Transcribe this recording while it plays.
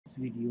this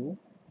video,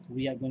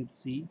 we are going to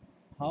see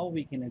how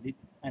we can edit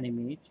an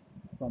image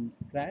from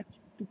scratch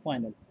to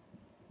final.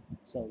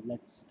 So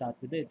let's start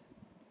with it.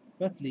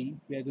 Firstly,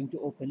 we are going to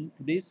open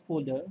today's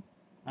folder,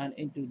 and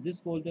into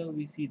this folder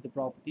we see the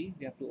property.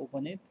 We have to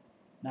open it.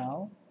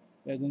 Now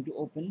we are going to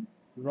open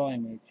raw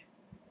image.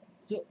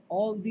 So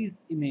all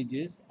these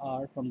images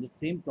are from the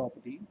same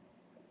property.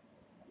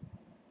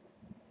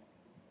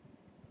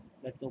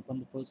 Let's open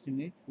the first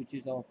image, which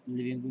is of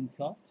living room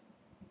shot.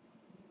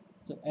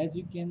 So as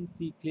you can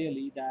see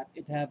clearly that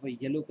it have a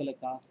yellow color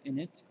cast in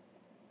it.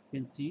 You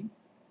can see.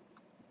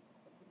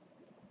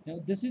 Now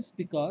this is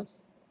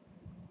because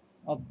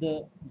of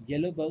the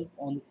yellow bulb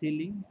on the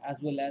ceiling as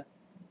well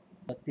as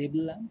the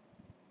table lamp.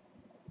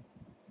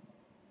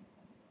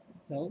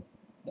 So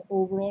the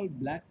overall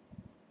black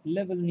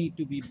level need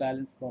to be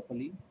balanced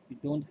properly. You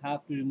don't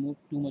have to remove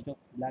too much of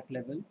black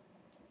level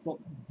from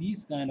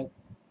these kind of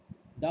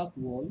dark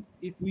wall.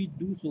 If we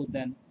do so,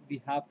 then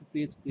we have to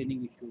face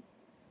cleaning issue.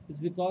 It's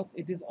because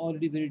it is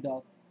already very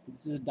dark.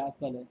 This is a dark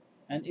color,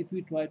 and if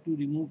we try to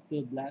remove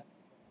the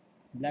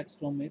blacks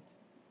from it,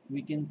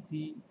 we can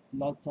see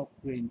lots of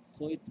grains.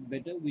 So it's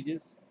better we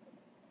just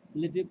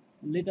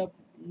lit up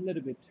a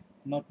little bit,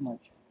 not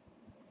much.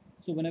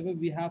 So whenever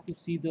we have to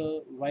see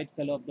the right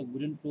color of the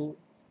wooden floor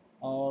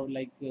or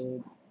like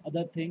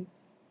other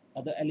things,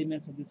 other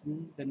elements of this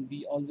room, then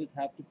we always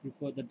have to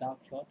prefer the dark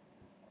shot,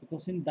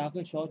 because in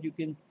darker shot you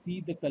can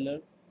see the color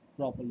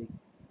properly.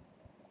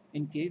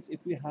 In case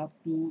if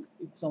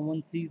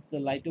someone sees the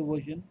lighter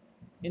version,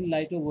 in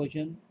lighter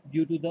version,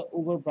 due to the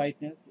over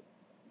brightness,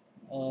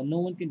 no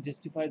one can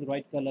justify the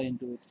right color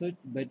into it. So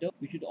it's better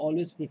we should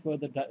always prefer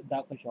the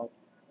darker shot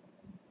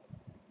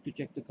to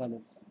check the colors.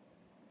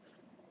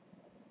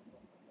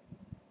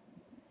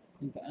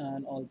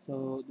 And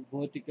also the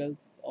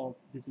verticals of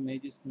this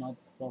image is not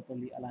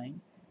properly aligned.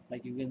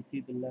 Like you can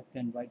see the left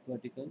and right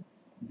vertical,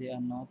 they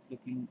are not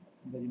looking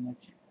very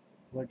much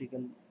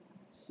vertical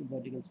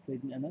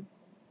straight enough.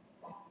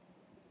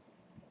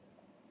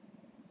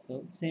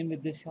 So same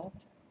with this shot,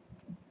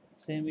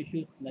 same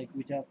issues like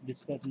which I've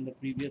discussed in the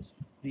previous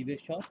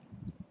shot.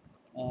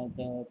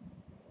 The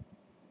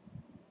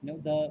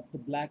the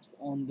blacks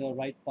on the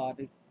right part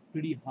is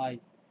pretty high,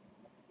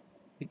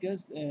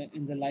 because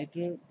in the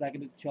lighter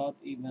bracketed shot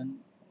even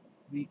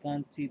we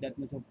can't see that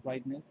much of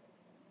brightness.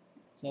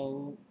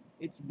 So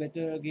it's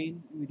better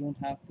again we don't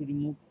have to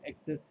remove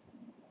excess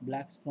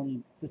blacks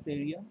from this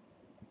area,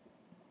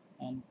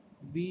 and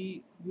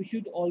we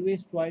should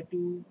always try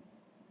to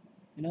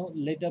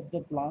light up the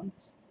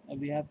plants.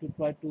 We have to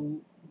try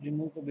to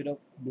remove a bit of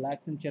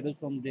blacks and shadows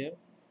from there,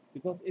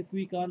 because if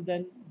we can't,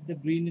 then the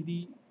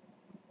greenery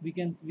we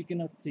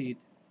cannot see it.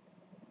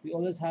 We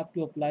always have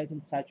to apply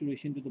some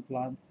saturation to the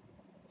plants,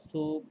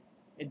 so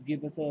it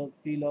gives us a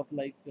feel of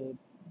like it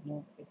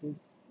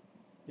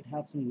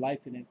has some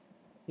life in it.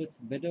 So it's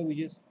better we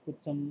just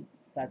put some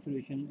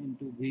saturation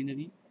into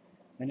greenery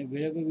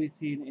wherever we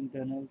see an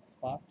internal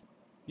spot.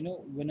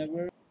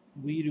 Whenever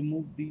we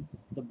remove these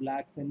the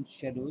blacks and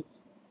shadows,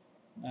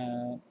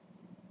 uh,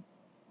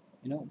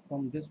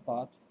 from this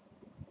part,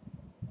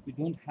 we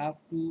don't have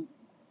to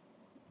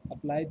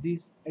apply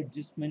this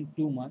adjustment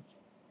too much.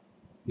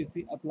 If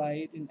we apply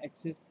it in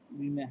excess,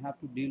 we may have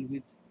to deal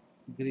with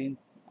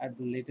grains at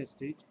the later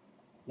stage,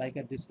 like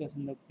I discussed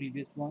in the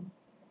previous one.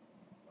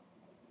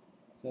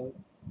 So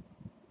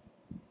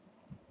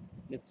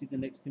let's see the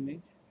next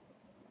image.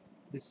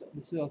 This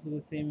is also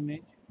the same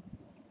image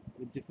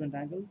with different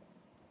angle.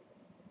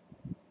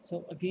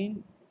 So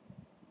again,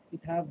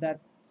 it have that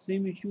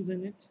same issues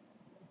in it,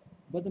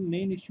 but the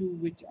main issue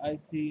which I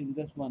see in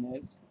this one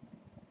is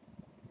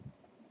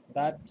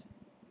that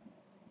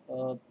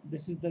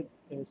this is the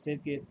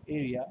staircase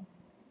area,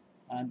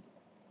 and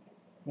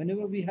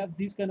whenever we have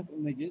these kind of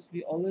images,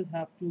 we always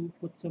have to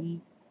put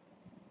some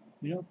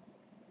you know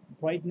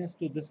brightness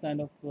to this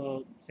kind of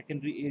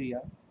secondary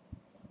areas,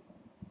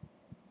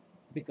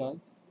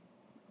 because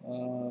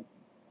uh,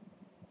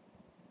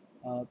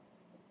 uh,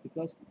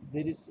 because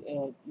there is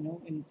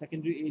in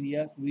secondary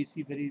areas we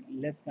see very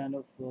less kind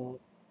of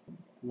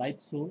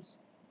light source,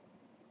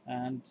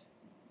 and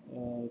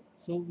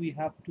so we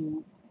have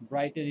to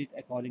brighten it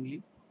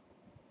accordingly.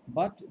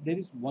 But there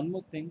is one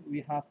more thing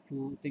we have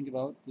to think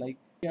about, like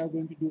we are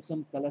going to do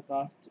some color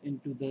cast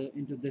into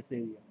this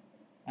area,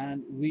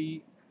 and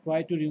we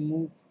try to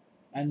remove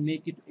and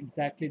make it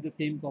exactly the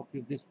same copy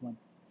of this one.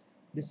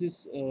 This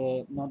is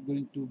not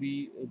going to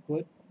be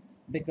good,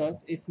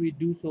 because if we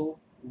do so,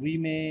 we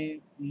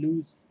may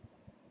lose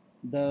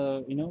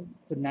the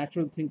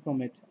natural thing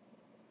from it.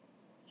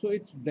 So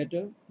it's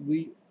better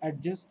we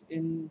adjust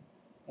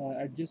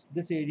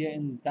this area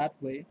in that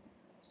way,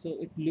 so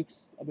it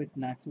looks a bit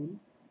natural.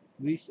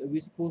 We're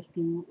supposed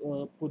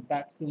to put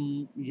back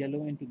some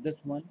yellow into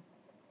this one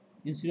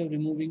instead of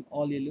removing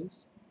all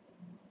yellows,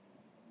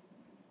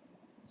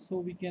 so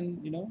we can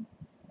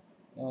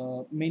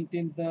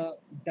maintain the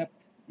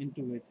depth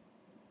into it.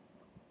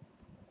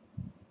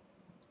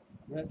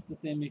 Rest the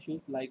same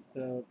issues like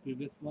the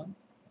previous one.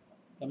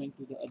 Coming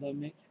to the other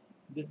image,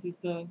 this is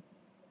the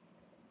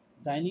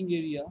dining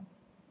area.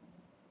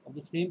 of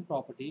the same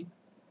property,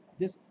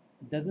 this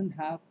doesn't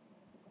have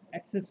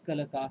excess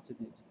color cast in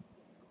it.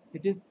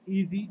 It is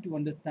easy to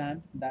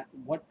understand that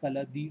what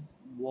color these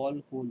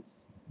wall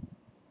holds.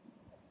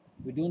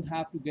 We don't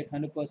have to get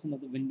 100%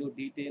 of the window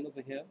detail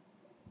over here,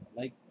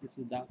 like this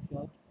is dark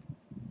shot.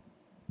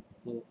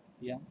 So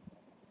yeah,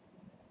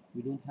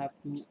 we don't have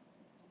to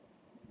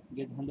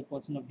get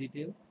 100% of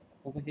detail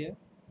over here,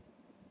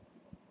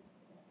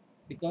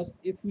 because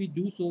if we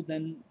do so,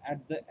 then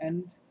at the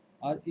end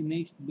our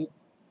image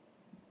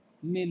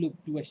may look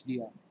too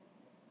HDR.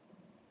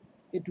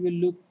 It will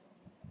look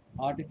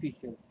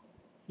artificial.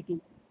 So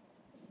to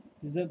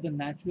preserve the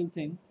natural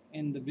thing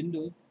in the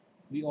windows,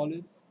 we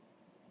always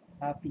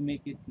have to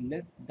make it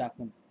less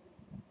darkened,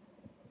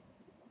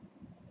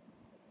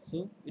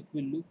 so it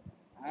will look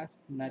as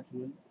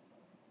natural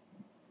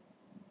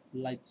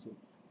light source.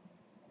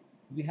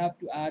 We have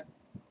to add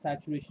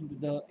saturation to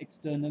the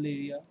external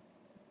areas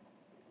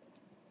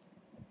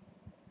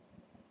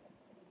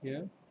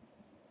here.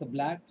 The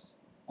blacks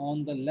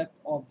on the left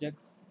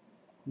objects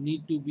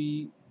need to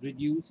be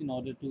reduced in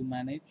order to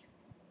manage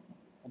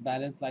a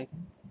balanced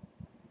lighting.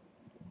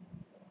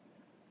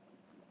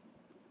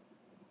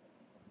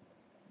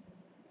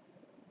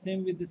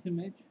 Same with this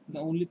image. The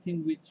only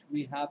thing which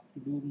we have to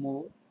do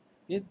more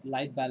is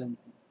light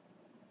balancing.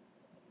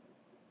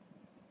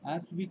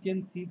 As we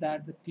can see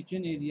that the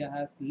kitchen area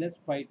has less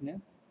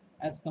brightness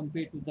as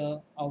compared to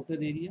the outer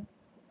area.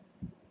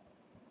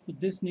 So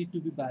this need to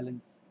be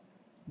balanced.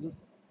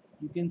 This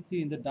you can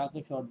see in the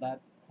darker shot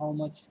that how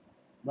much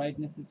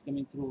brightness is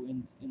coming through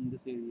in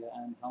this area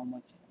and how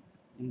much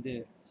in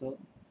there. So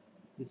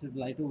this is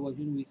lighter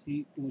version, we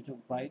see too much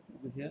of bright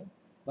over here,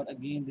 but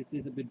again this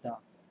is a bit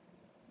dark.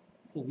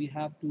 So we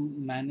have to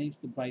manage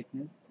the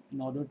brightness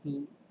in order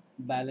to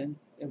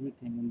balance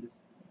everything in this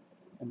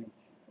image.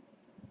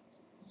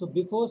 So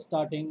before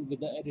starting with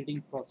the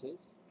editing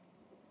process,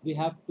 we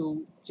have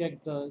to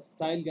check the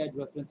style guide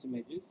reference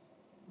images.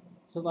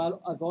 So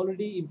I've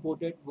already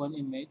imported one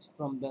image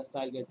from the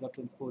style guide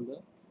reference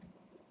folder.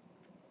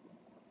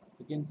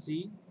 You can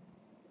see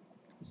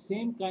the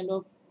same kind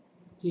of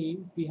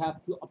theme we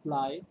have to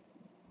apply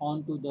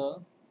onto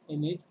the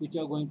image which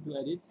you are going to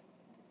edit.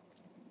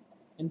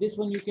 In this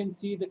one you can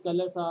see the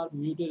colors are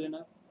muted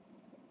enough.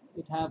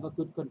 It have a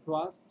good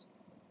contrast.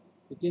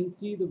 You can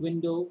see the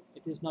window,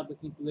 it is not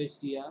looking too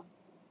HDR.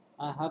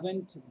 I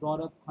haven't brought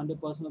up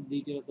 100% of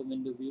detail of the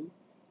window view.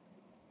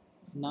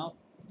 Now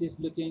it is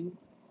looking,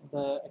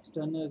 the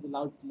external is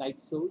allowed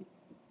light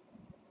source.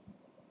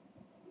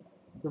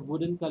 The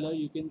wooden color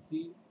you can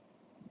see,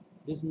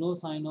 there's no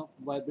sign of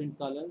vibrant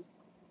colors.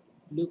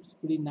 Looks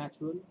pretty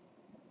natural.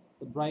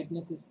 The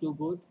brightness is too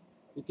good.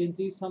 You can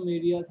see some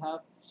areas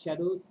have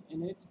shadows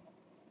in it.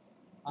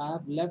 I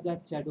have left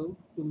that shadow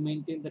to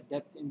maintain the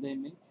depth in the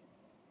image.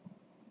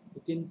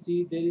 You can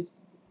see there is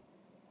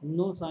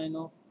no sign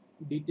of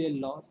detail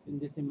loss in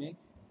this image.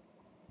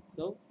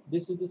 So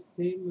this is the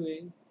same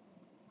way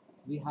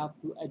we have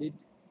to edit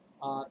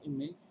our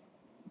image.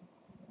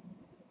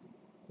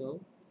 So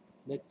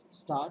let's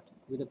start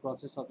with the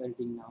process of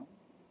editing now.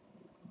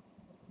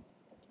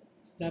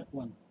 Step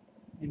 1.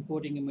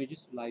 Importing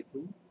images to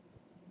Lightroom.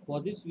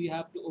 For this we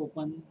have to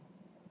open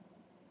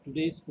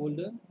today's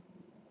folder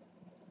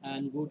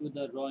and go to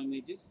the raw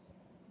images.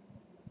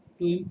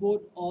 To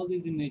import all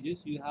these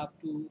images, you have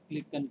to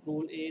click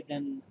Ctrl A,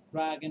 then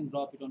drag and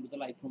drop it onto the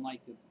Lightroom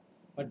icon.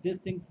 But this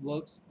thing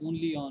works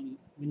only on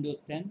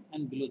Windows 10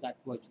 and below that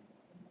version.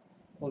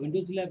 For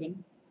Windows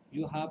 11,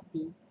 you have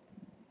to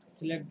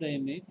select the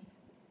image.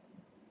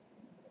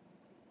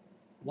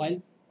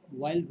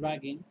 While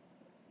dragging,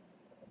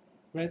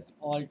 press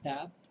Alt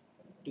Tab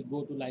to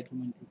go to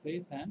Lightroom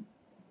interface and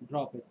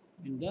drop it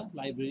in the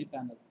library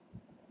panel,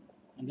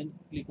 and then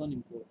click on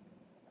Import.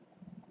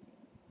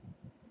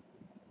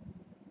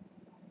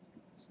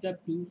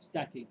 Step 2.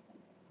 Stacking.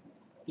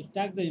 To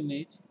stack the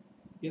image,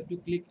 you have to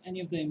click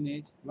any of the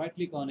image, right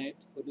click on it,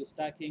 go to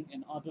stacking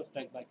and auto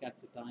stack by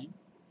capture time.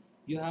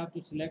 You have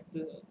to select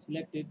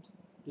it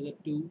to the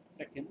 2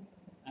 second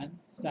and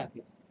stack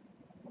it.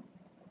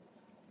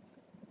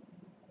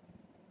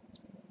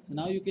 So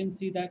now you can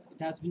see that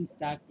it has been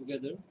stacked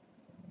together,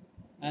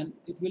 and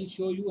it will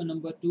show you a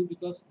number 2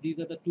 because these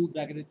are the two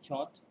bracketed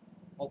shots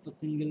of a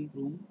single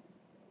room.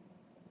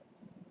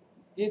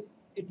 If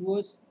it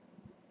was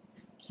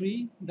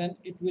 3, then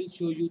it will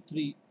show you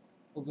 3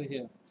 over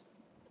here.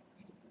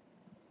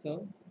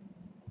 So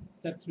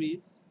step 3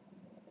 is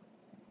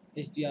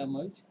HDR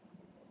merge.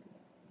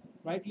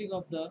 Right click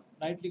on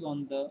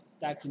the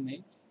stacked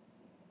image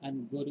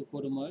and go to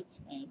photo merge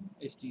and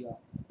HDR.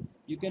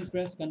 You can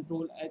press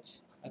Ctrl H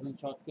as a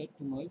shortcut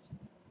to merge.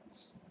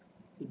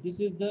 So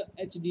this is the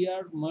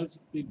HDR merge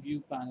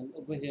preview panel.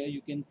 Over here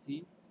you can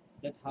see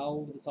that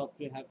how the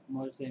software have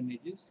merged the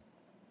images.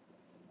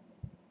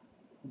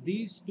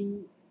 These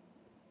two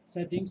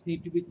settings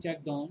need to be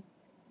checked on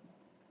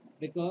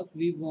because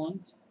we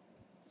want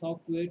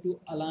software to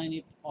align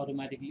it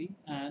automatically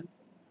and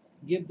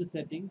give the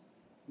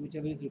settings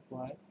whichever is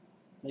required,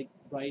 like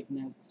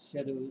brightness,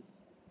 shadows,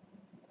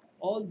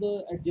 all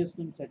the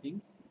adjustment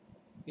settings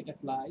it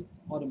applies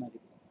automatically.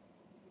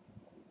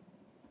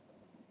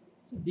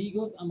 So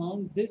degauss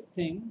amount, this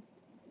thing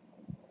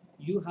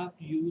you have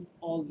to use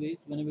always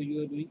whenever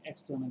you are doing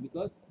external,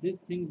 because this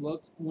thing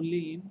works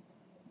only in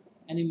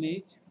an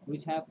image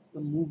which have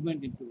some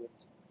movement into it.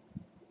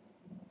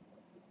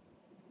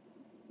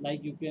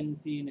 Like you can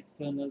see in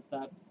externals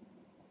that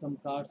some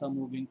cars are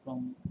moving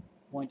from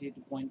point A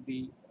to point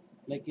B.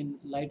 Like in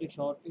lighter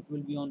shot, it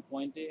will be on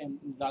point A, and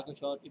in darker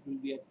shot, it will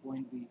be at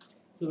point B.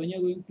 So when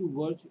you're going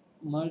to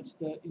merge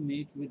the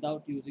image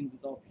without using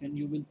this option,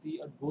 you will see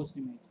a ghost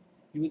image.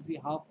 You will see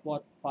half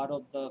part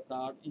of the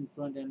car in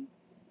front, and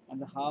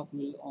the half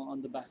will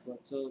on the backward.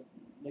 So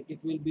like it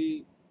will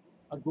be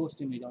a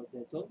ghost image out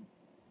there. So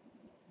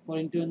for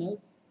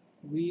internals,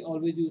 we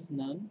always use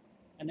none,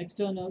 and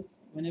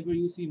externals, whenever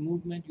you see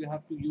movement, you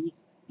have to use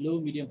low,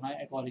 medium, high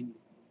accordingly.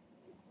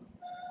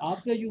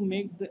 After you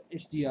make the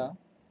HDR,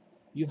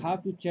 you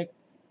have to check,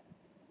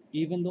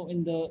 even though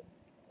in the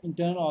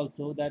internal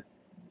also, that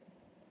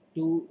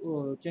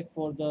to check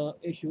for the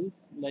issues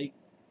like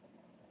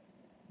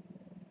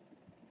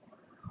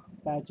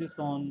patches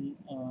on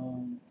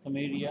some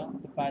area,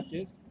 the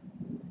patches,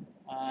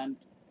 and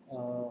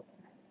uh,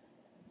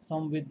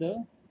 some with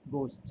the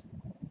ghost.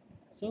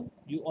 So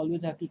you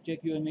always have to check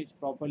your image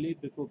properly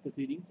before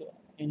proceeding. So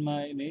in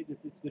my image,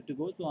 this is good to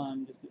go. So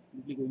I'm just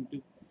simply going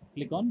to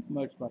click on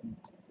merge button.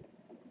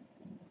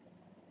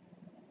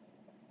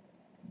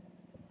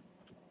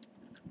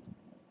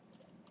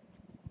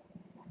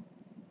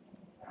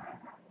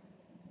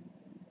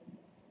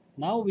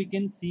 Now we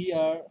can see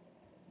our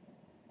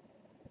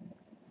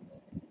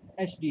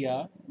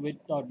HDR with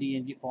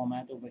 .dng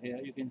format over here.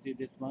 You can see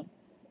this one.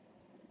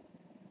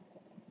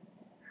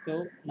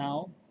 So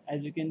now,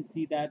 as you can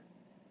see that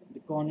the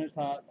corners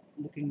are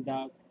looking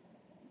dark.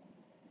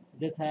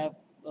 This have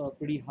a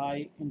pretty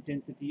high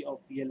intensity of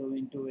yellow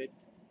into it,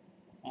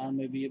 and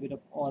maybe a bit of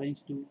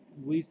orange too.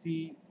 We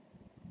see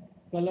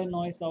color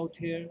noise out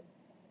here.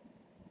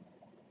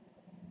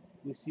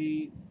 We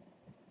see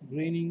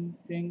graining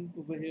thing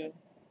over here.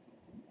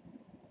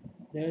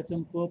 There are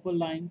some purple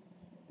lines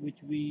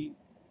which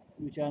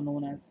are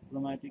known as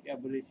chromatic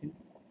aberration.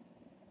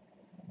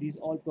 These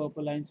all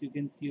purple lines you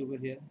can see over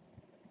here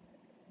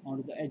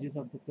onto the edges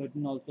of the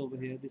curtain also over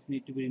here. This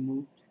need to be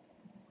removed.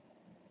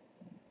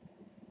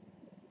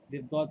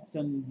 We've got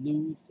some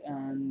blues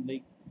and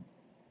like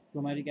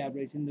chromatic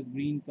aberration, the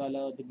green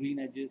color, the green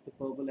edges, the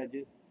purple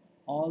edges.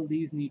 All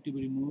these need to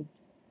be removed.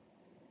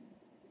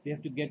 We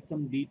have to get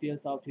some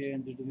details out here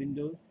into the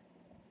windows,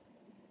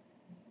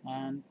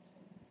 and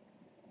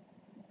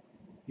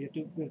we have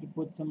to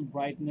put some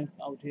brightness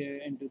out here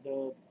into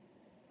the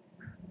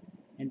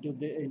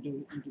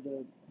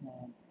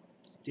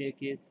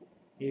staircase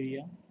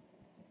area.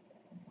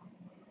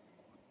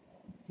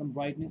 Some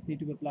brightness need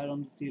to be applied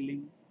on the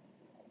ceiling,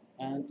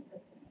 and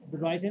the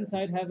right hand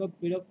side have a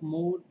bit of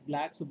more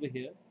blacks over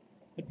here,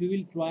 but we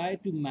will try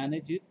to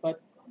manage it.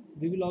 But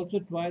we will also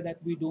try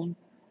that we don't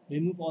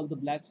remove all the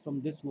blacks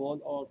from this wall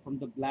or from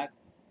the black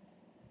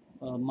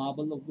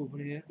marble over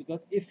here,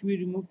 because if we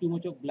remove too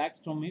much of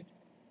blacks from it,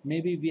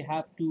 maybe we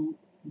have to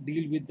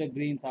deal with the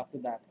grains after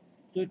that.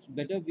 So it's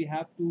better we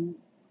have to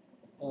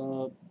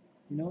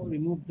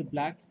remove the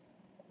blacks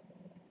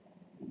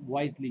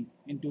wisely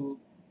into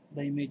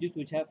the images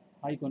which have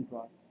high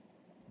contrast.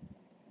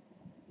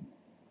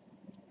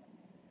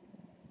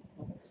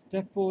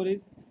 Step 4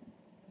 is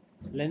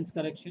lens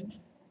correction.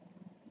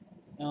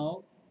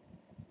 Now,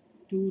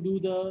 to do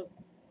the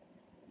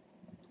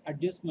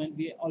adjustment,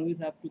 we always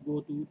have to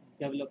go to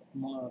develop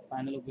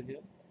panel over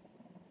here.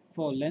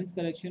 For lens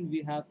correction,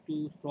 we have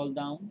to scroll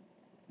down.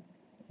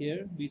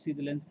 Here we see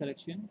the lens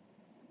correction.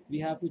 We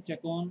have to check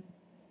on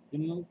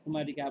remove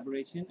chromatic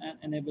aberration and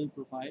enable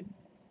profile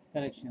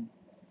correction.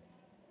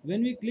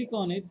 When we click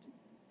on it,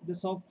 the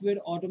software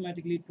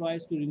automatically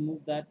tries to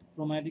remove that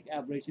chromatic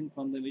aberration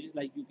from the images.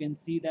 Like you can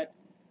see that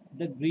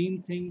the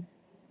green thing,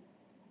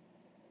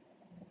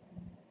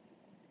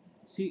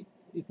 see,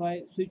 if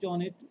I switch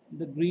on it,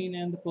 the green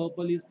and the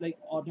purple is like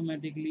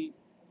automatically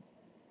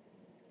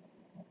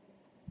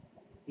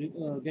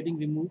getting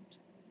removed,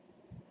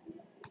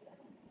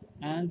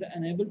 and the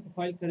enable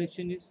profile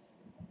correction is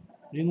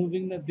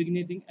removing the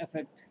vignetting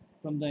effect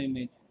from the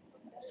image.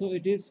 So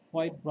it is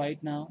quite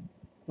bright now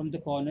from the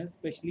corners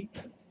especially.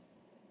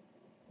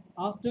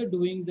 After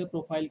doing the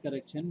profile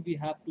correction, we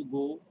have to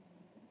go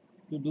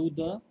to do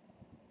the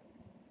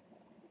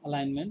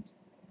alignment.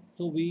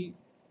 So we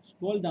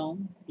scroll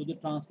down to the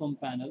transform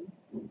panel.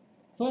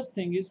 First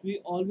thing is we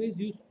always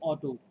use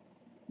auto.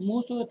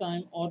 Most of the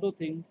time auto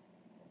things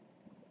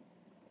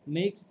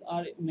makes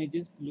our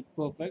images look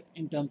perfect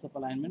in terms of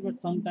alignment,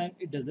 but sometimes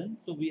it doesn't,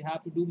 so we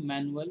have to do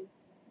manual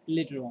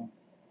later on.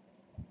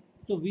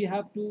 So we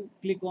have to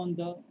click on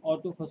the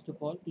auto first of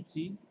all to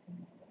see,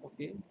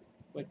 okay,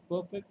 quite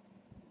perfect.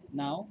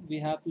 Now we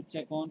have to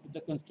check on to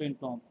the constraint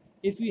prompt.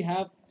 If we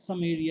have some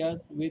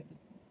areas with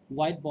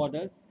white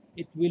borders,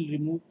 it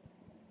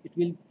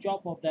will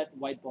chop off that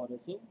white border.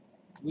 So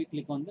we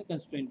click on the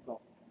constraint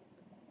prompt.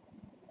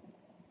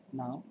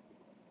 Now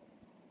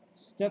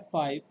step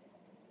 5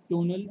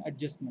 tonal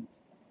adjustment.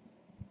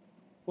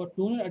 For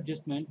tonal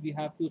adjustment, we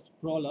have to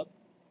scroll up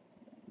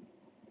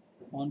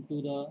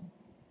onto the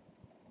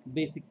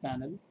basic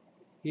panel.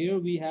 Here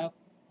we have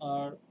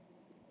our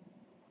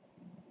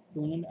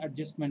tonal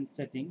adjustment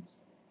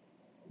settings.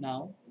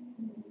 Now,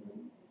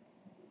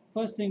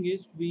 first thing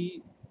is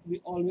we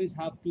always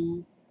have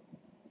to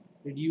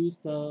reduce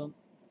the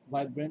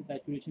vibrance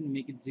saturation,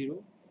 make it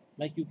 0.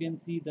 Like you can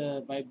see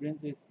the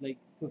vibrance is like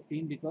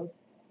 15 because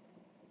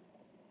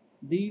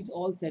these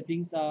all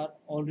settings are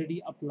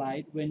already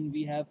applied when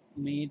we have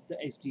made the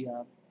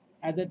HDR.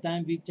 At that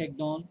time we checked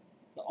on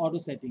the auto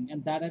setting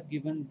and that have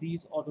given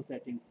these auto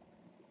settings.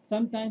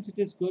 Sometimes it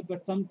is good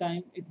but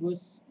sometimes it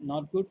was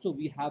not good, so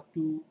we have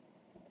to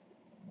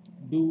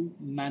do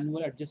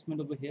manual adjustment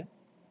over here.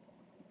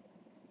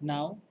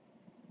 Now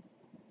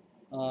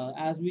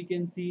as we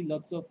can see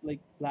lots of like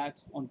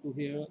blacks onto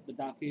here, the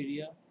dark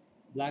area,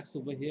 blacks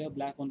over here,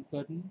 black on the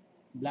curtain,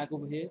 black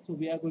over here, so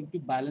we are going to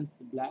balance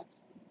the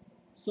blacks.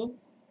 So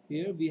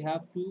here we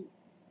have to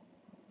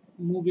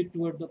move it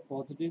toward the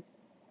positive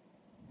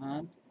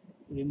and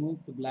remove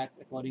the blacks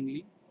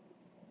accordingly.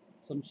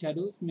 Some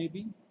shadows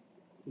maybe,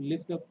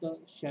 lift up the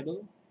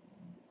shadow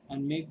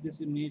and make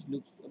this image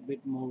looks a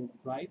bit more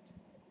bright.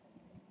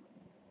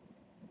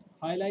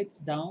 Highlights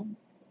down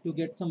to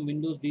get some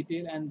windows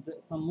detail and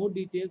some more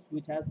details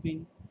which has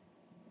been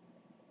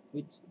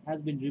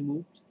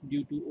removed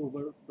due to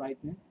over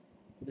brightness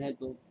with the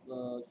help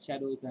of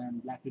shadows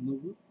and black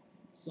removal.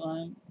 So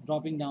I'm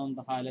dropping down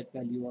the highlight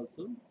value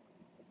also,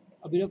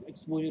 a bit of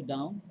exposure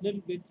down,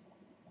 little bit,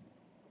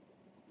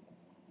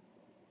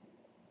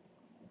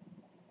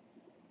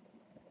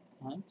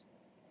 and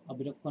a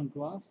bit of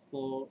contrast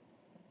for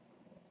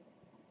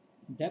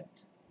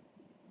depth,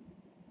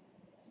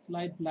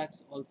 slight blacks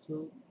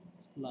also,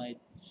 slight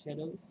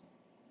shadows.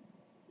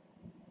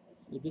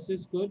 So this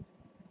is good.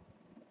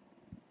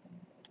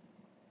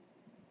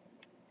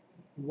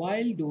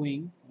 While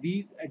doing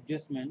these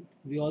adjustments,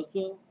 we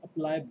also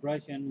apply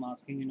brush and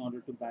masking in order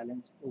to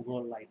balance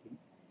overall lighting.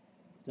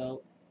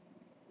 So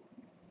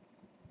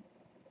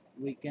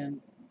we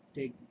can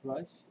take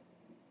brush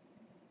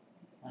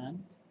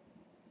and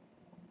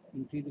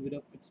increase a bit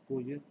of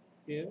exposure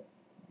here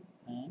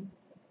and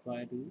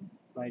try to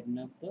brighten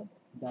up the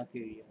dark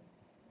areas.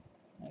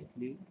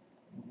 Slightly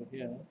over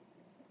here,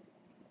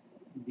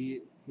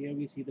 here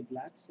we see the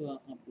black,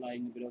 so I'm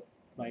applying a bit of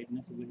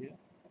brightness over here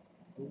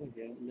a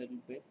little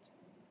bit,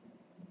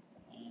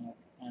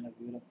 and a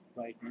bit of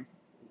brightness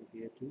over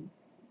here too.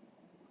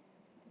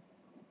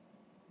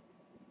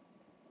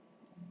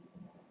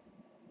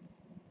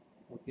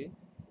 Okay.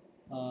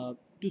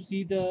 To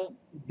see the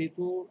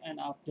before and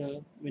after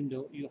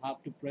window, you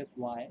have to press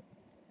Y.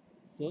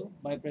 So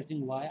by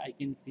pressing Y, I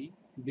can see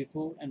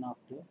before and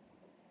after.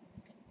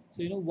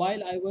 So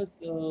while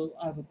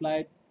I've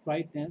applied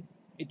brightness,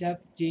 it have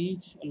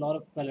changed a lot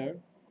of color.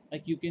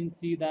 Like you can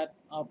see that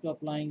after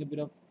applying a bit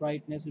of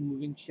brightness,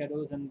 removing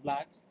shadows and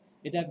blacks,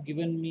 it have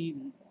given me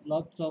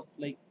lots of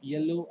like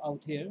yellow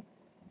out here.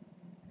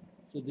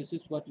 So this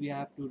is what we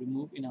have to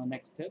remove in our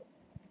next step.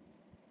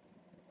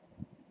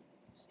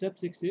 Step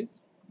 6 is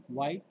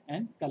white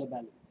and color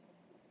balance.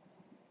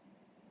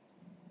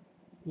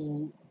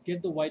 To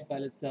get the white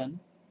balance done,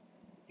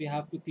 we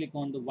have to click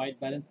on the white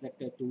balance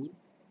selector tool,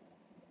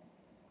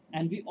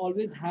 and we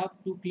always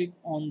have to click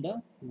on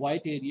the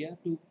white area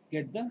to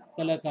get the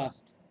color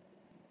cast.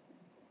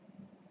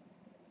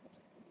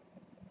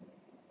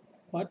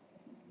 But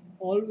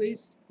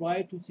always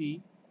try to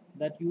see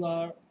that you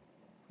are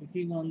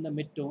clicking on the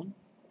midtone,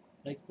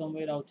 like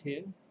somewhere out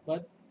here,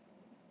 but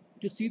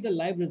to see the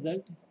live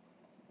result,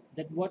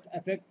 that what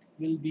effect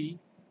will be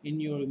in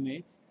your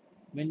image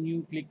when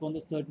you click on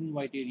the certain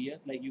white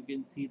areas. Like you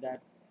can see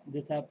that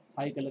this have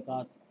high color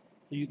cast,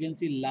 so you can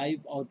see live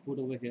output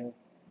over here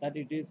that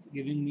it is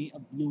giving me a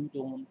blue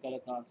tone color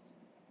cast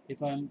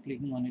if I am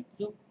clicking on it.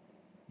 So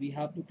we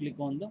have to click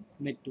on the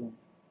mid tone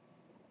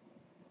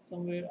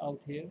somewhere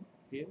out here,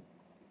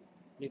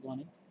 click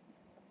on it.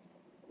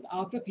 But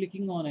after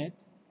clicking on it,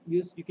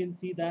 you can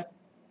see that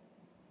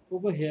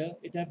over here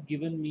it have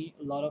given me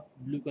a lot of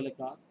blue color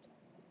cast.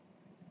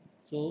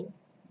 So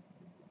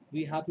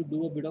we have to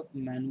do a bit of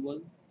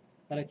manual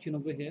correction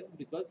over here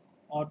because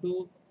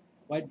auto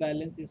white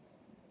balance is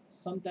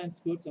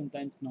sometimes good,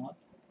 sometimes not.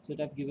 So it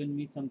have given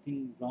me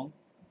something wrong.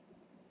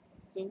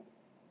 So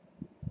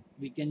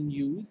we can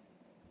use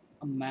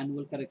a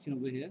manual correction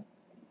over here.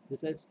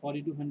 This is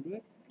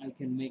 4200. I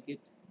can make it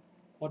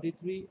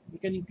 43. We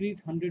can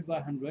increase 100 by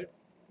 100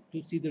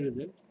 to see the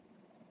result.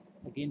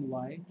 Again,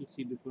 Y to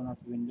see before and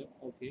after window.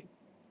 Okay.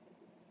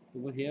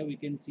 Over here we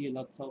can see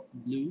lots of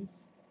blues,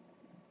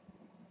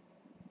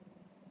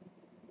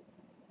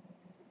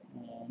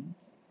 and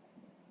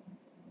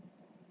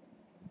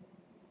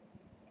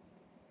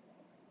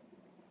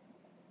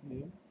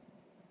here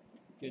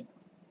get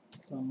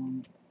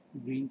some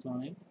greens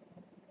on it.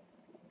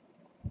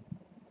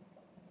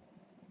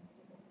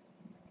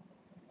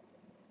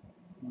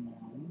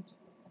 And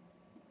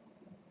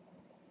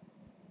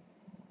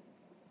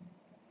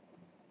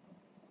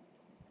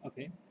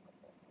okay,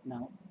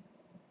 now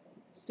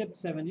Step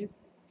 7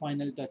 is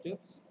final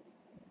touch-ups,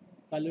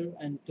 color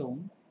and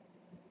tone.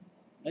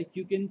 Like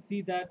you can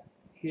see that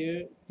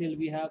here still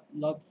we have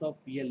lots of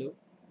yellow,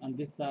 and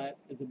this side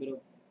is a bit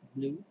of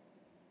blue.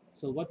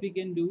 So what we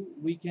can do,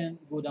 we can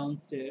go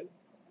downstairs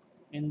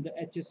in the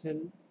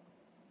HSL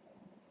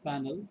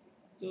panel.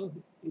 So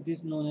it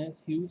is known as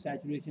hue,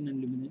 saturation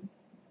and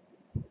luminance.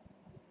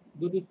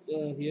 Go to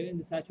here in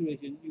the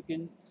saturation, you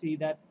can see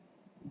that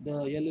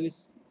the yellow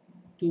is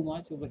too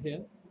much over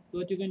here. So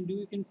what you can do,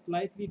 you can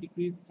slightly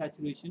decrease the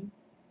saturation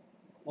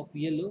of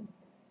yellow.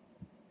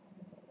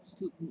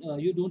 So,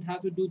 you don't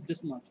have to do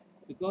this much,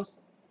 because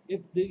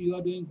if you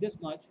are doing this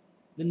much,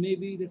 then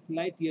maybe the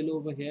slight yellow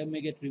over here may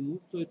get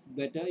removed. So it's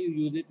better you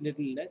use it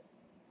little less,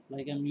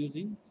 like I'm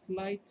using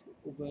slight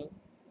over,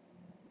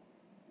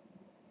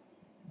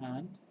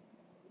 and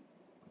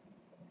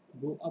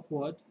go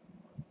upward,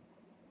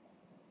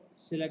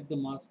 select the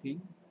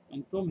masking,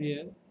 and from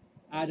here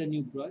add a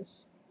new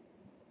brush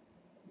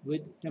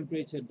with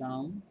temperature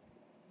down,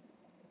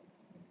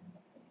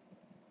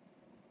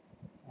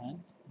 and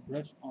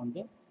brush on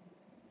the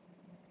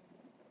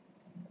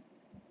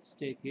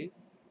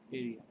staircase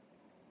area.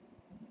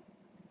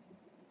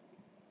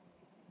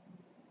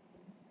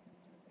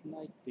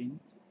 Slight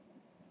tint.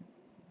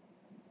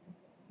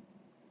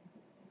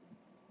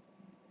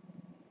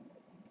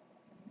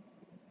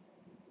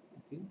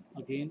 Okay,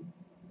 again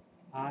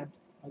add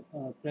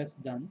press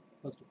done.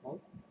 First of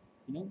all,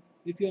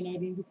 if you are not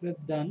going to press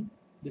done,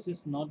 this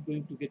is not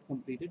going to get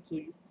completed. So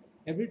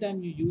every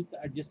time you use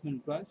the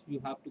adjustment brush,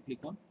 you have to click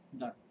on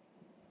done.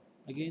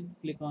 Again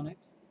click on it,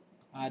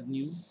 add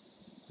new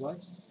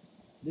brush.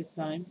 This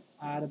time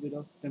add a bit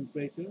of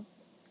temperature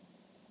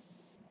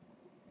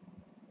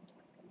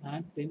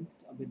and tint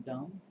a bit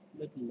down,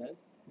 little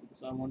less,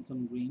 because I want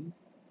some greens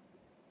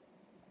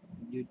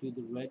due to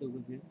the red over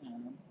here,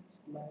 and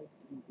slight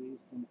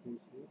increase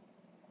temperature.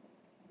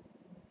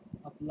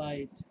 Apply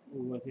it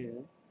over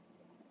here,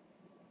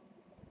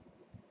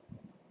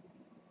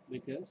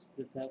 because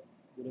this has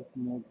a bit of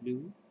more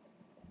blue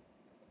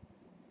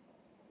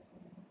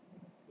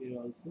here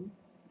also.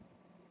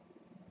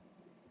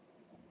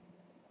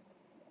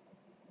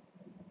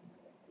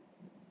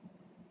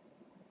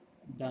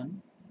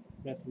 Done.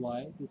 Press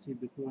Y to see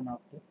before and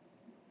after.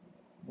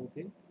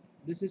 Okay,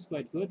 this is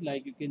quite good.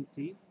 Like you can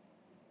see,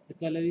 the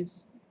color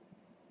is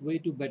way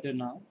too better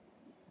now.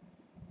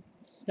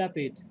 Step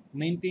 8,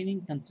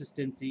 maintaining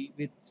consistency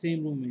with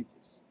same room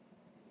images.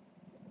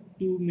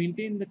 To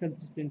maintain the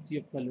consistency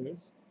of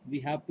colors,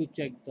 we have to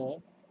check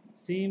the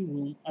same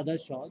room other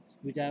shots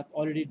which I have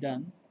already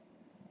done.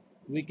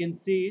 We can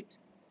see it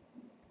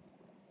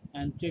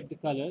and check the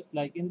colors.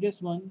 Like in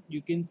this one,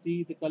 you can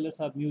see the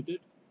colors are muted.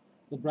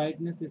 The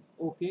brightness is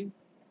okay.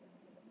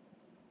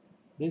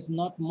 There's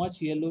not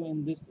much yellow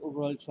in this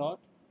overall shot.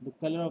 The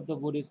color of the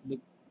wood is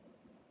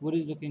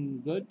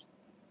looking good.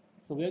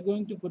 So we are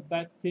going to put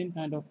back same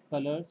kind of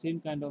color,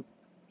 same kind of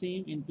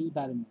theme into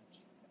that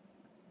image.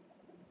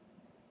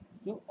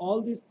 So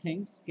all these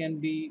things can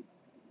be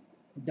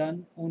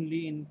done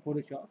only in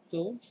Photoshop.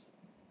 So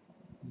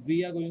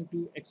we are going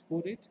to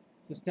export it.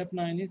 So step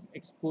 9 is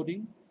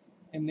exporting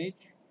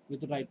image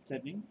with the right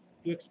settings.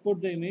 To export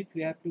the image,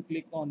 we have to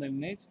click on the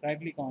image, right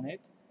click on it,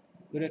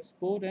 go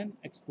export and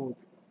export.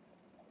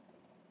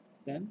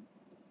 Then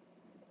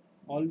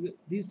all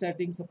these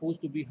settings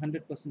supposed to be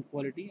 100%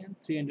 quality and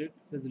 300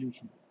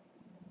 resolution.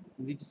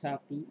 We just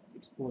have to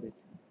export it.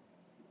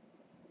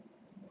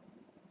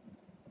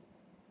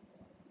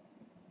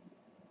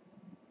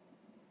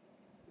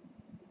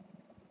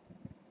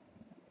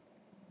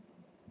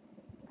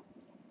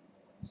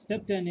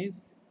 Step 10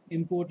 is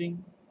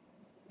importing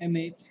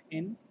image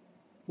in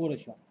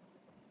Photoshop.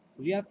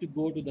 We have to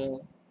go to the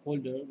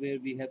folder where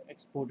we have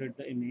exported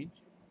the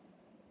image.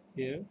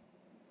 Here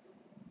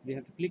we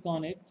have to click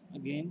on it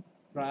again,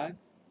 drag,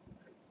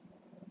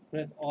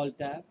 press Alt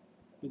tab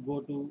to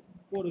go to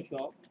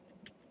Photoshop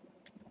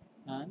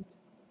and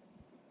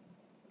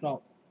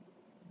drop.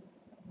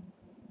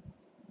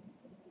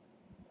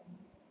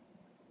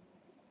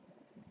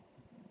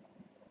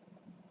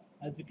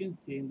 As you can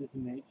see in this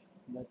image,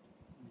 that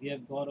we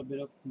have got a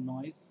bit of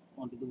noise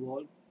onto the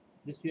wall.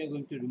 This we are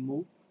going to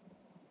remove.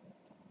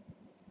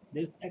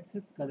 There's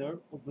excess color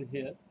over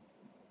here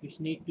which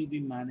need to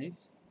be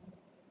managed.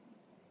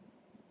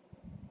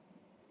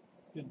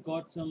 We've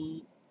got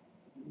some,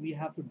 we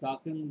have to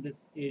darken this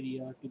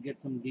area to get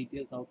some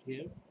details out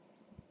here.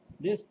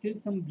 There's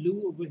still some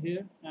blue over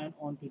here and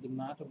onto the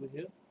mat over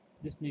here.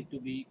 This need to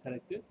be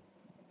corrected.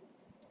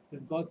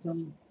 We've got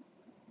some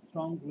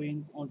strong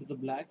greens onto the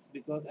blacks,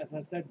 because as I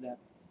said that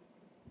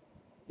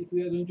if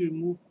we are going to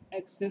remove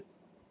excess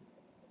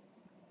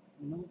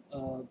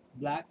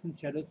blacks and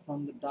shadows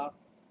from the dark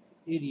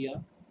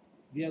area,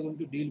 we are going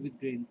to deal with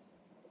grains.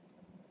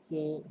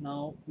 So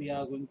now we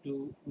are going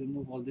to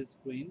remove all these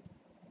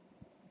grains.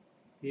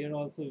 Here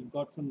also we've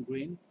got some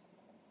grains,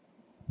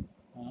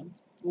 and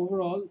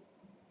overall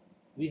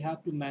we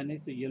have to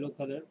manage the yellow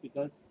color,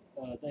 because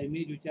the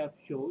image which I've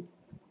showed,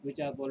 which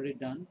I've already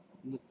done,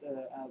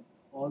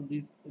 all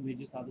these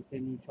images are the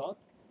same shot.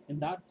 In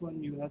that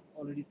one you have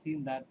already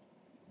seen that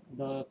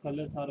the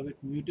colors are a bit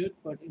muted,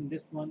 but in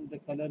this one the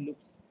color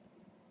looks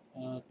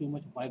too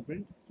much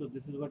vibrant. So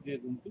this is what we are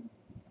going to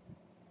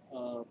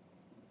do.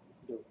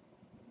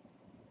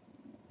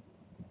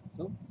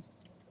 So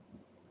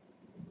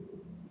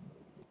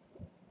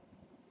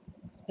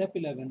step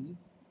 11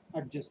 is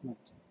adjustment.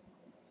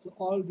 So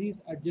all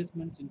these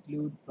adjustments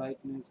include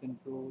brightness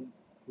control,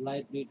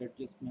 light weight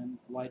adjustment,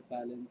 white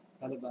balance,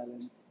 color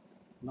balance,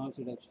 noise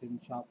reduction,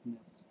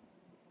 sharpness.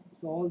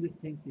 So all these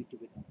things need to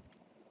be done.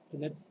 So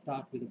let's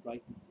start with the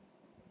brightness.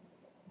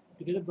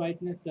 To get the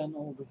brightness done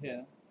over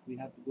here, we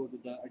have to go to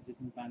the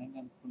adjustment panel,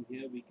 and from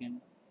here we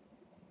can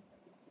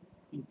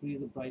increase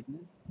the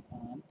brightness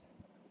and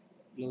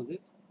close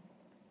it.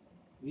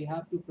 We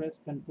have to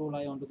press Ctrl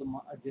I onto the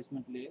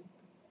adjustment layer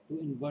to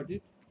invert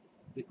it,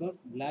 because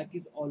black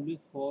is always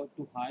for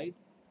to hide,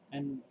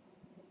 and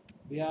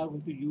we are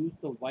going to use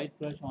the white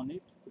brush on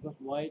it, because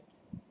white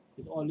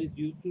is always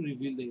used to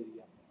reveal the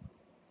area.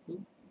 So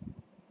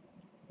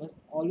just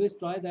always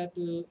try that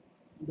the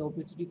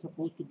opacity is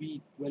supposed to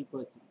be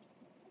 12%.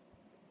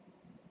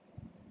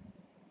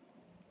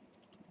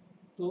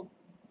 So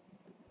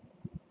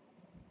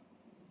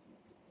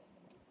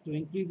to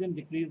increase and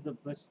decrease the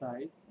brush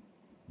size,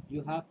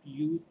 you have to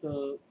use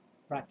the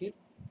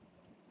brackets,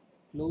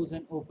 close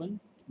and open.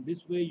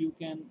 This way you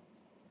can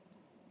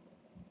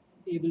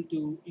able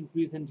to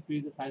increase and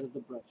decrease the size of the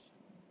brush.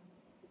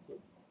 So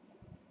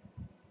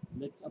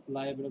let's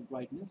apply a bit of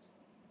brightness.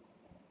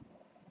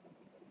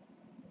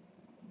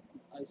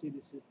 I see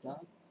this is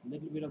dark.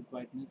 Little bit of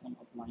brightness I'm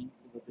applying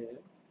over there,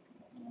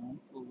 and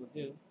over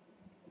here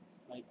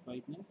light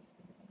brightness.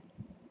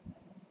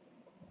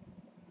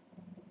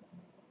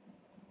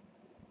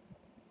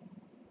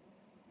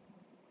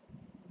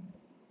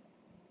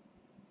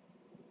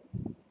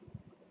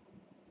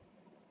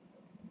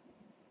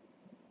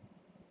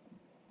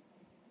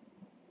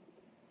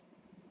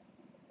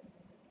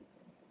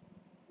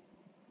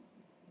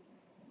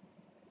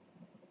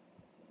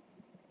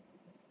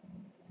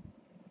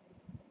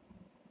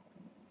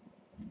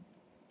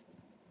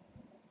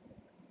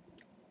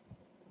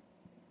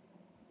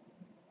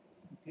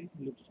 Okay,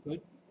 looks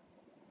good.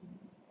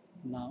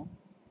 Now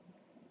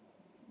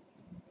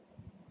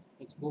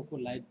let's go for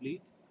light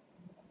bleed.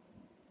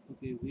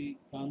 Okay, we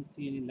can't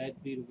see any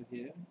light bleed over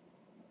here,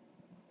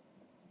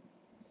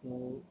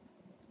 so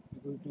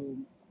we're going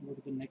to go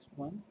to the next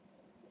one.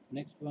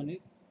 Next one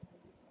is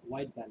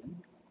white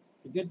balance.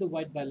 To get the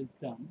white balance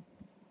done,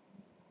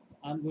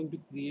 I'm going to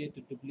create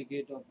a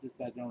duplicate of this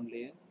background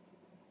layer.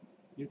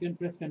 You can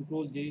press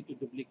Ctrl J to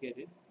duplicate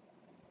it,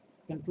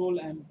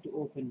 Ctrl M to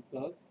open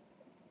curves,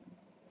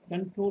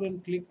 Ctrl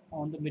and click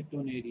on the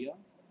midtone area,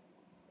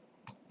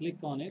 click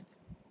on it.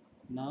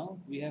 Now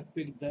we have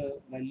picked the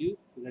values.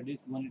 Red is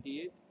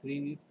 188,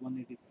 green is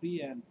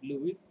 183, and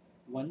blue is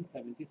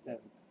 177.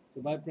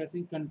 So by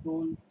pressing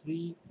Ctrl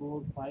 3,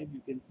 4, 5,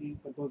 you can see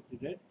Ctrl 3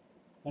 red,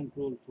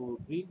 Ctrl 4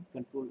 green,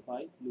 Ctrl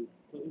 5 blue.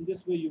 So in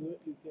this way you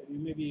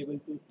may be able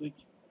to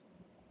switch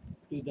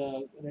to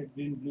the red,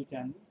 green, blue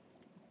channel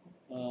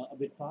a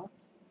bit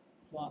fast.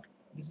 So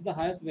this is the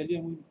highest value.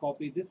 I'm going to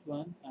copy this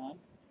one and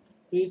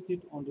paste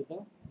it onto the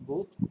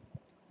both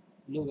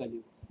low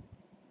values.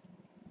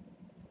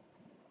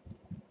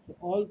 So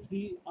all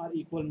three are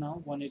equal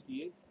now,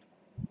 188.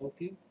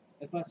 Okay.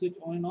 If I switch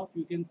on and off,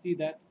 you can see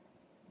that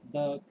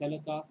the color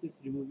cast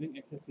is removing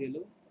excess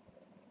yellow.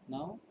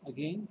 Now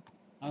again,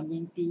 I'm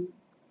going to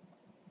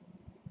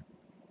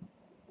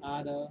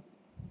add a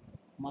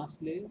mask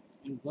layer,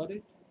 invert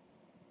it.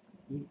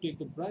 You need to take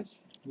the brush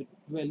with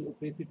 12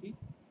 opacity,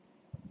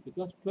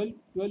 because 12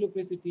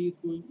 opacity is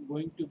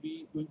going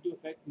to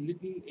affect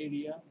little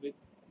area with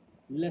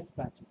less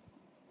patches.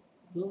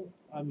 So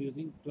I'm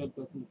using 12%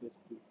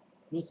 opacity.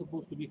 You're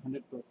supposed to be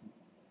 100%.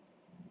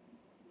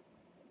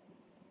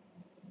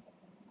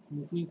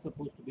 Smoothing is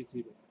supposed to be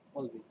 0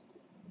 always.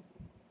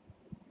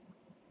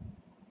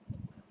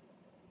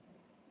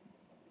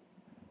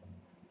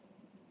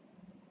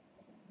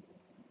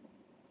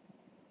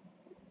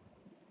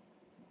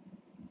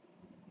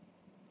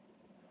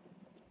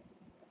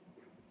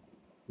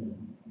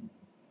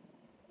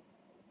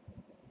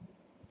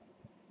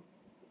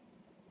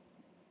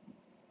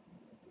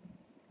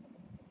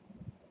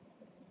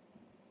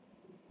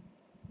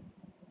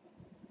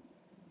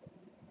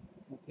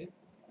 Okay.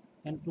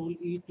 Control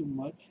E to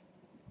merge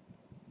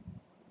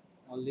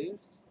all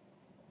layers.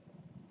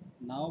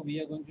 Now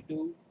we are going to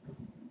do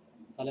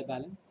color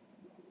balance.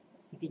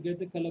 So to get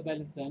the color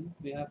balance done,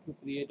 we have to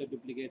create a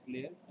duplicate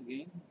layer.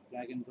 Again,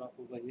 drag and drop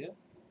over here.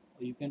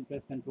 You can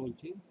press Ctrl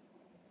J.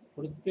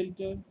 For the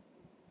filter,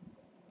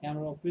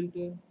 camera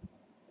filter.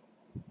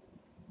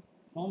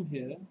 From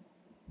here,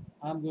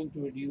 I'm going to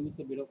reduce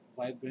a bit of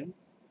vibrance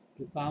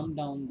to calm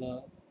down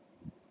the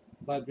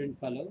vibrant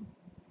color.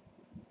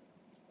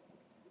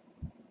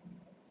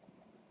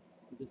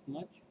 This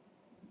much,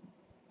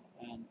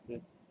 and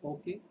press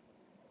OK.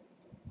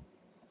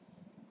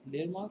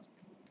 Layer mask.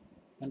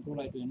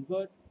 Control I to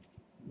invert.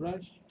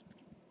 Brush.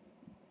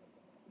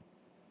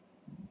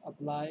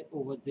 apply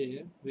over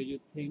there where you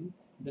think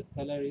the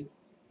color is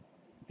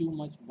too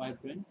much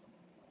vibrant.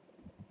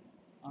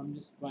 I'm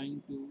just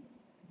trying to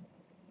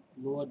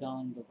lower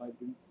down the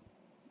vibrant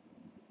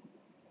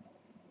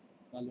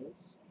colors.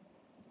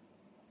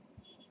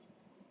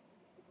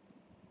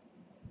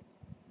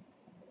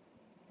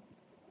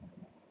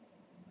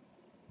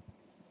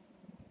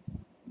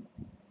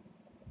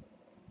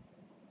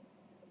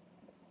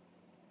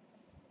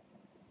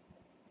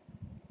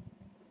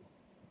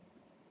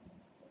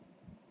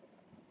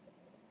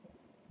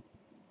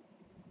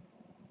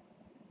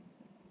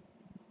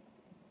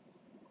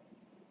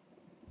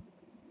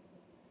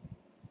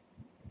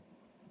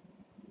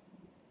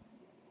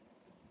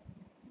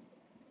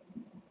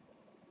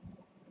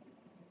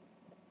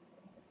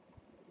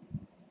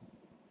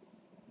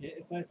 Yeah,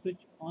 if I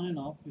switch on and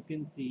off, you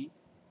can see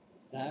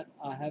that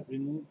I have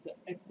removed the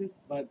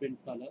excess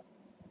vibrant color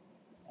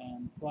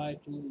and try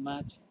to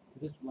match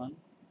this one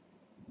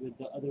with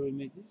the other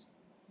images.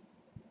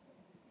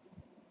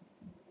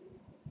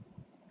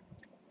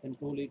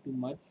 Control A to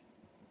merge.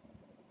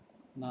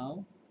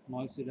 Now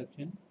noise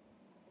reduction.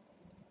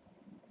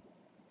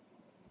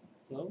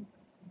 So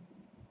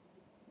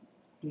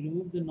to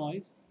remove the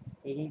noise,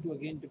 we're going to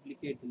again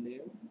duplicate the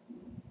layer.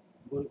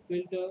 Go to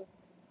filter,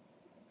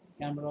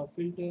 camera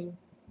filter,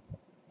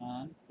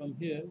 and from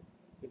here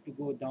you have to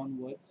go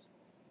downwards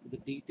to the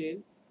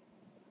details.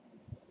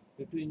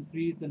 You have to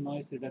increase the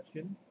noise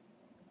reduction.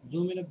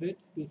 Zoom in a bit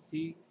to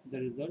see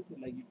the result.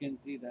 Like you can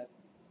see that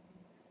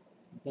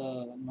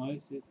the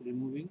noise is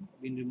being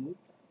removed.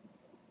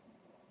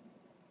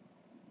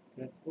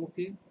 Press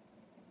OK.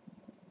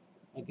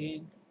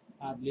 Again,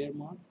 add layer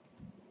mask.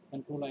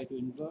 Control I to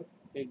invert.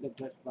 Take the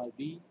brush bar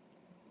B,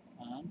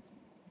 and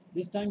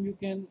this time you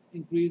can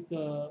increase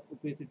the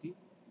opacity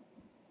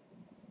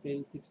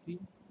till 60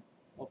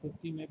 or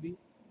 50 maybe,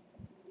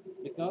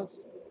 because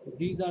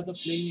these are the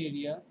plain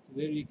areas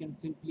where we can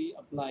simply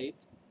apply it.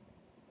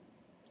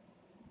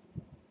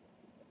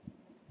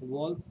 The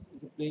walls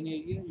is a plain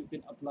area, you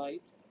can apply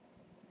it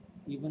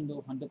even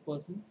though 100%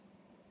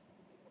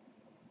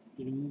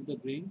 to remove the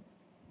grains.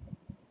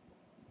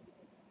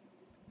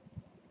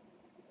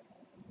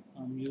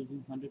 I'm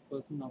using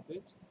 100% of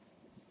it.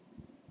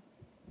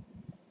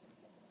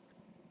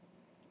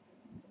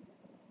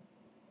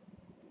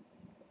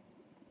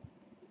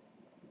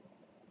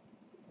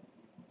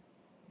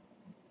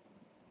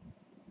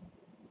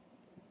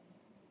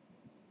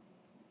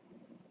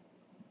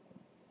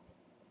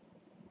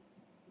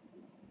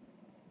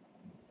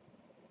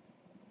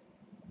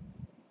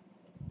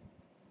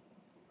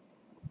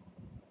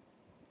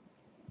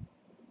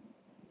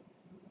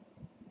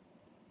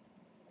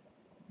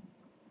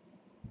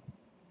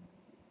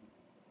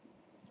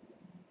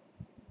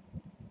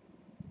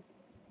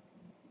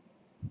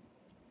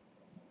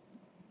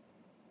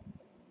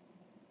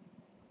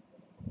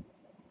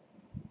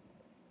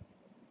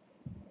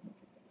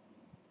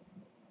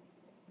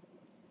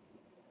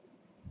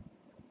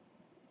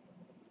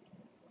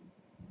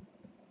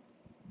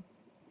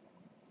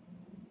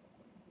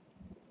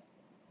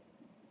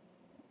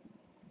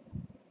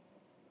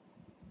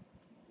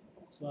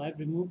 So I've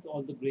removed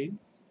all the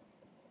grains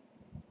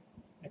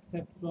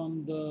except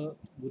from the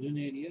wooden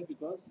area,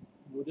 because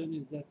wooden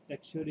is the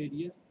textured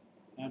area.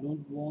 I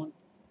don't want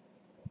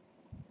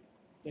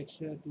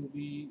texture to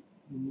be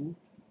removed,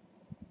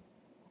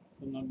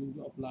 so I'm not going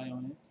to apply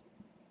on it.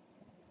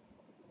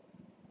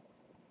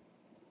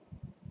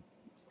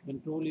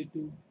 Control it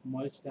to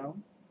merge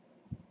down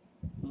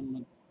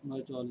and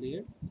merge all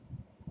layers.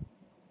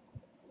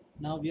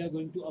 Now we are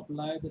going to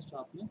apply the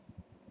sharpness.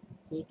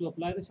 So to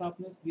apply the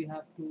sharpness, we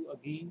have to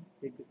again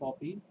take the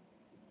copy,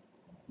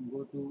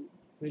 go to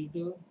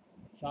filter,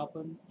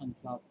 sharpen, and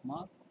sharp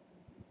mask.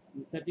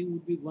 The setting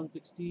would be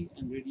 160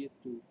 and radius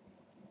 2.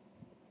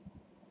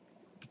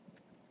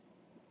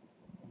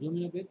 Zoom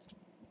in a bit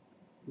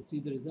to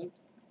see the result.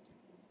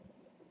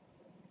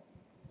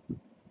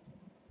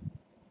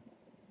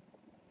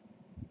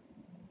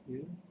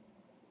 Here,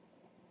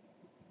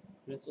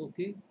 press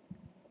OK.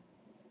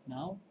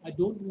 Now I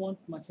don't want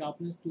my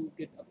sharpness to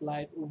get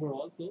applied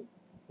overall, so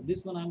for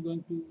this one I'm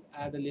going to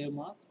add a layer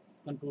mask.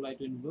 Control I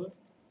to invert.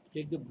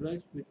 Take the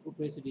brush with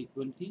opacity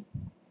 20.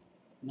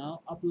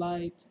 Now apply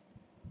it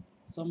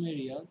some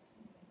areas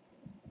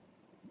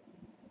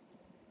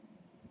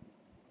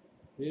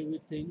where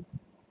we think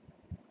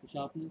the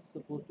sharpness is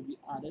supposed to be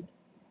added.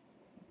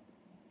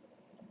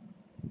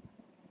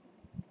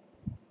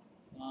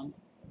 I'm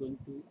going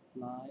to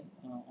apply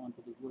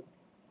onto the wood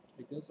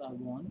because I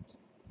want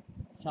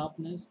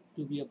sharpness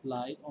to be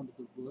applied onto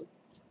the wood.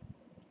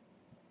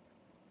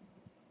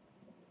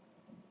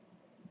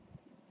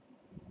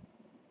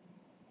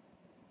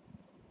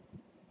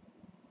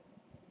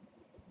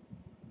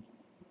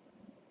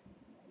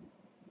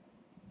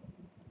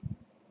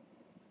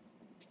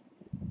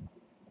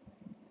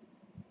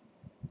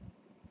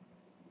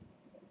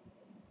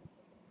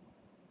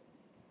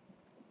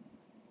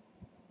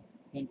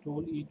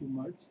 Control E to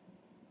merge.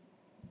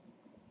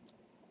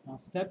 Now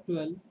step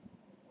 12,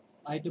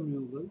 item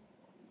removal.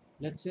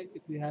 Let's check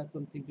if we have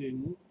something to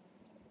remove.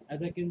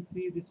 As I can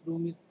see, this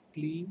room is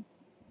clean,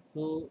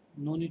 so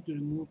no need to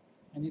remove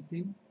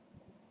anything.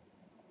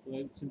 So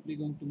I'm simply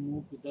going to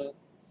move to the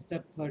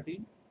step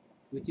 13,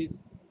 which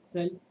is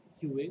self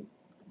QA.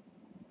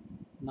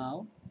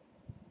 Now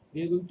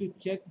we are going to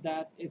check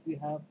that if we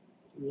have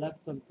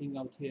left something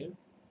out here.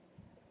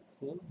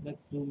 So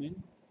let's zoom in.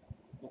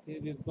 Okay,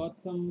 we've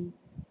got some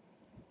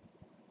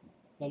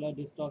color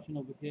distortion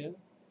over here,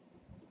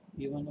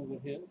 even over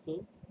here.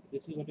 So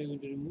this is what we're going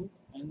to remove,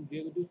 and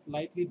we're going to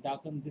slightly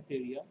darken this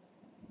area.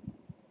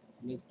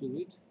 Let's do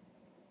it.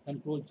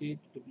 Control J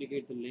to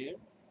duplicate the layer.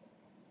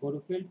 Go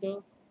to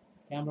filter,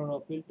 camera raw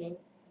filter,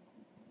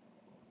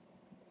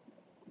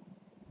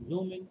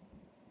 zoom in,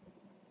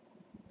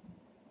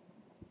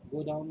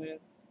 go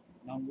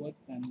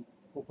downwards and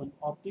open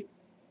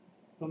optics.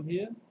 From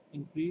here,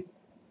 increase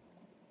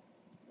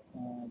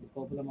the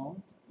purple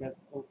amount,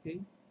 press OK,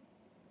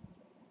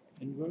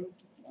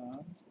 inverse,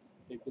 and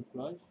take the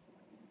brush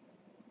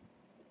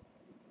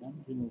and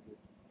remove it.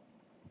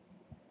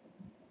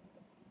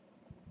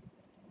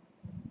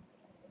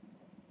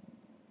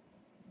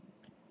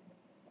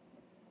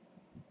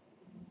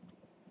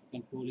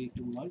 Control E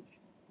to merge,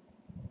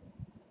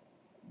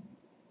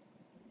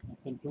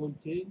 Control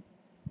J,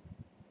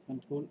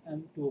 Control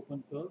M to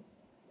open curves,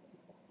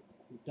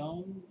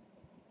 down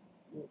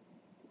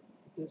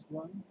this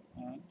one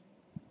and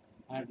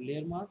add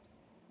layer mask,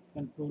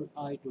 Control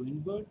I to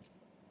invert,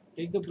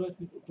 take the brush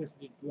with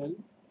opacity 12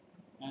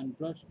 and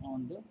brush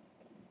on the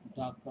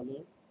dark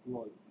color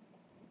wall.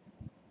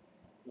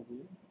 So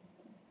here,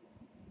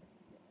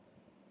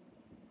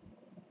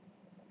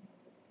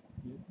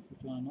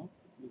 switch on and off,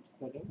 looks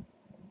better.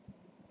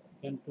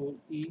 Control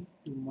E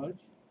to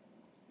merge.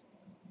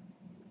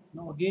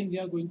 Now again we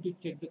are going to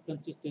check the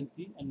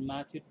consistency and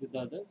match it with the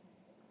others.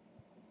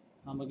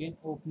 I'm again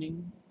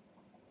opening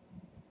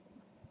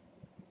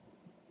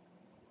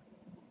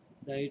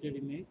the edited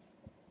image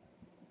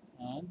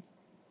and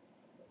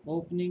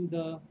opening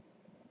the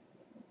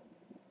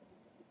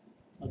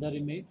other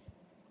image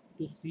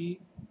to see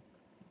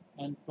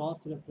and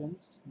cross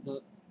reference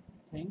the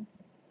thing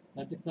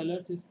that the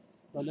colors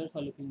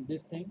are looking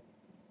this thing.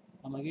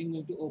 I'm again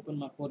going to open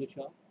my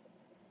Photoshop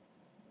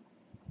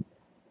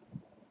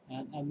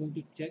and I'm going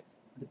to check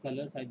the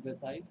color side by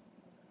side.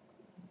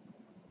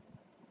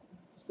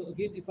 So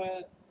again, if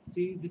I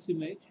see this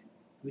image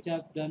which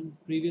I've done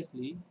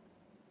previously,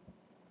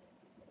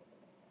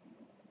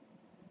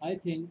 I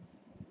think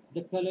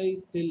the color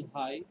is still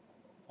high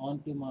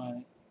onto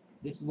my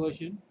this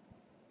version,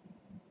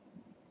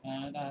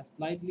 and I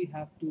slightly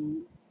have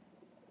to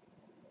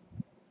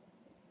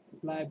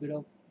apply a bit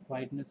of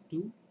brightness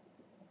too.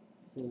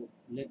 So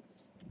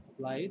let's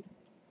apply it.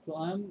 So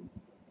I'm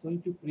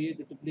going to create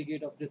the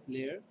duplicate of this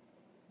layer.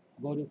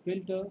 Go to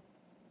filter,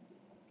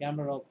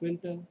 camera raw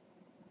filter,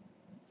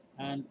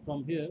 and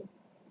from here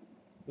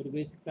go to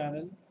basic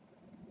panel,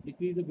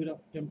 decrease a bit of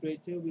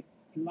temperature with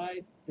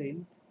slight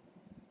tint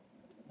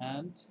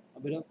and a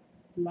bit of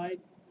slight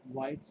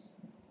whites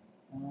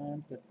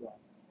and contrast.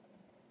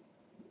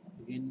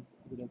 Again,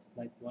 a bit of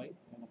slight white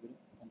and a bit of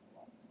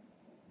contrast.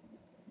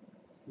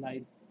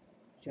 Slight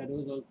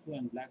shadows also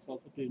and blacks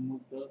also to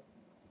remove the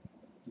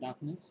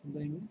darkness in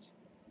the image.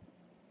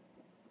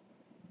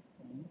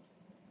 And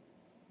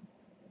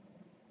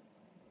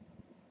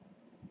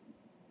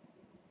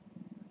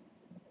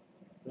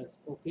press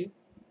OK.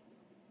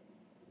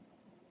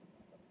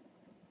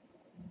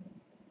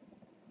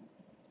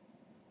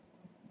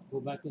 Go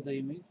back to the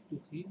image to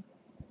see.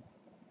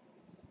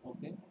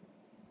 Okay,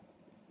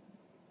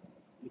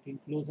 looking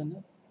close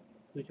enough.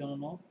 Switch on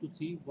and off to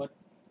see what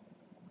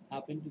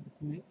happened to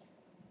this image.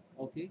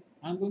 Okay,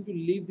 I'm going to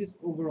leave this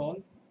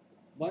overall,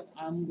 but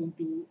I'm going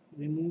to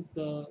remove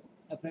the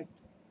effect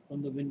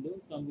from the window.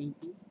 So I'm going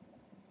to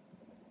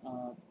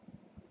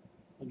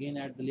again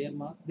add the layer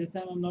mask. This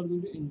time I'm not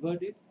going to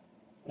invert it,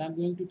 but I'm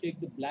going to take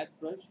the black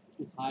brush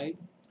to hide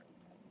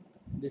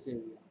this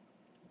area.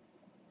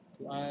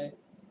 So I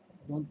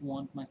don't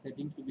want my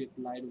settings to be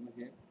applied over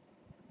here.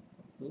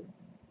 So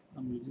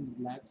I'm using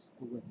the blacks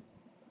over here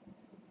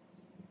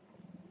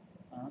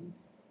and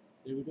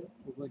a bit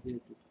over here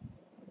too.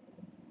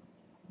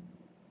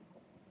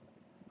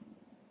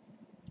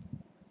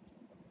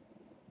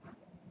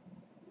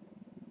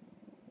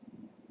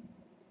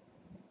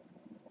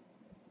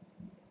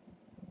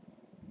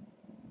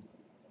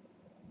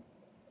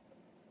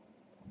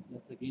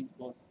 Let's again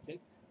cross check.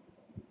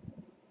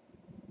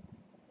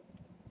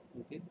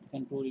 Okay,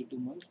 Control E to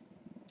merge,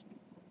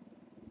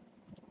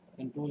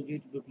 Control J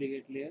to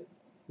duplicate layer,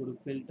 go to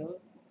filter,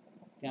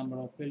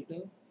 camera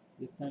filter.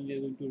 This time we are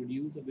going to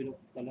reduce a bit of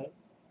color,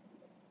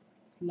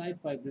 slight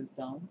vibrance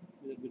down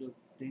with a bit of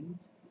tint,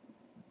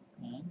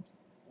 and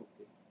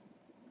okay.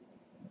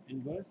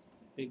 Inverse,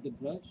 take the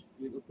brush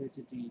with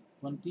opacity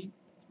 20,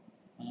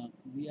 and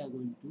we are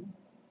going to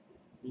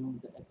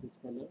remove the excess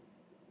color.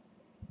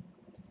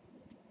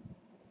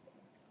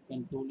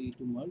 Control E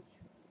to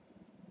merge,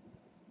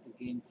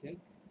 again check.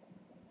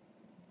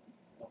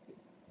 Okay.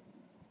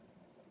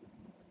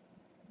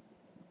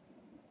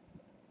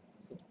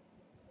 So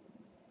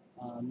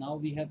Now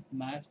we have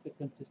matched the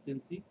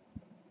consistency.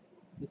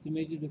 This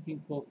image is looking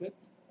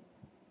perfect.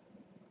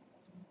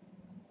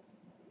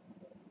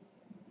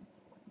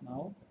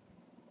 Now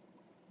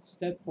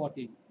step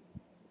 14,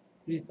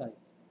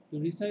 resize. To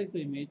resize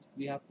the image,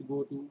 we have to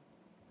go to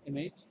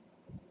image,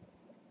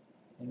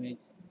 image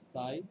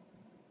size,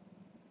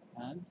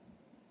 and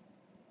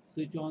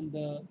switch on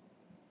the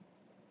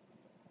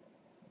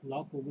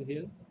lock over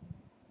here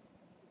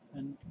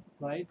and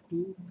try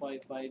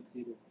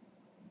 2550,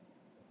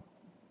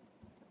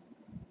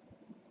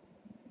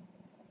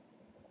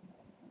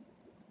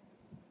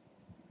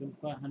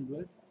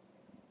 2500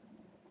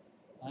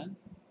 and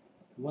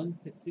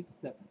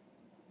 1667.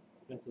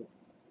 Press it.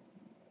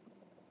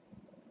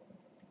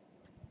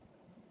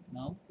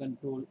 Now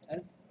Control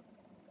S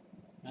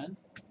and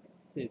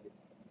save it.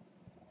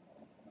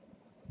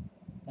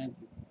 Thank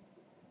you.